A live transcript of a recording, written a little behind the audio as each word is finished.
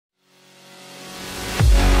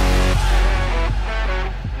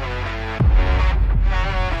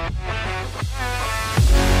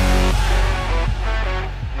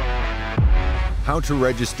How to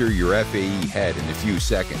register your FAE head in a few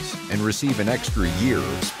seconds and receive an extra year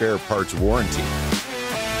of spare parts warranty.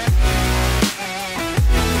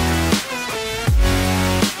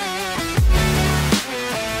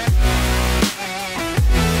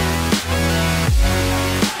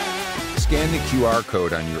 Scan the QR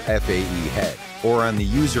code on your FAE head or on the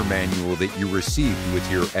user manual that you received with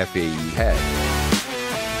your FAE head.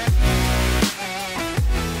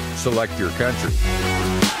 Select your country.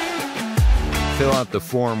 Fill out the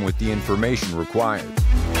form with the information required.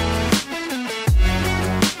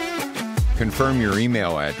 Confirm your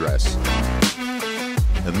email address.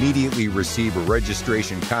 Immediately receive a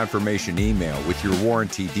registration confirmation email with your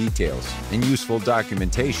warranty details and useful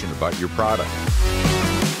documentation about your product.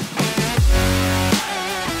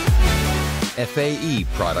 FAE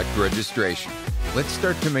product registration. Let's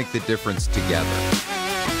start to make the difference together.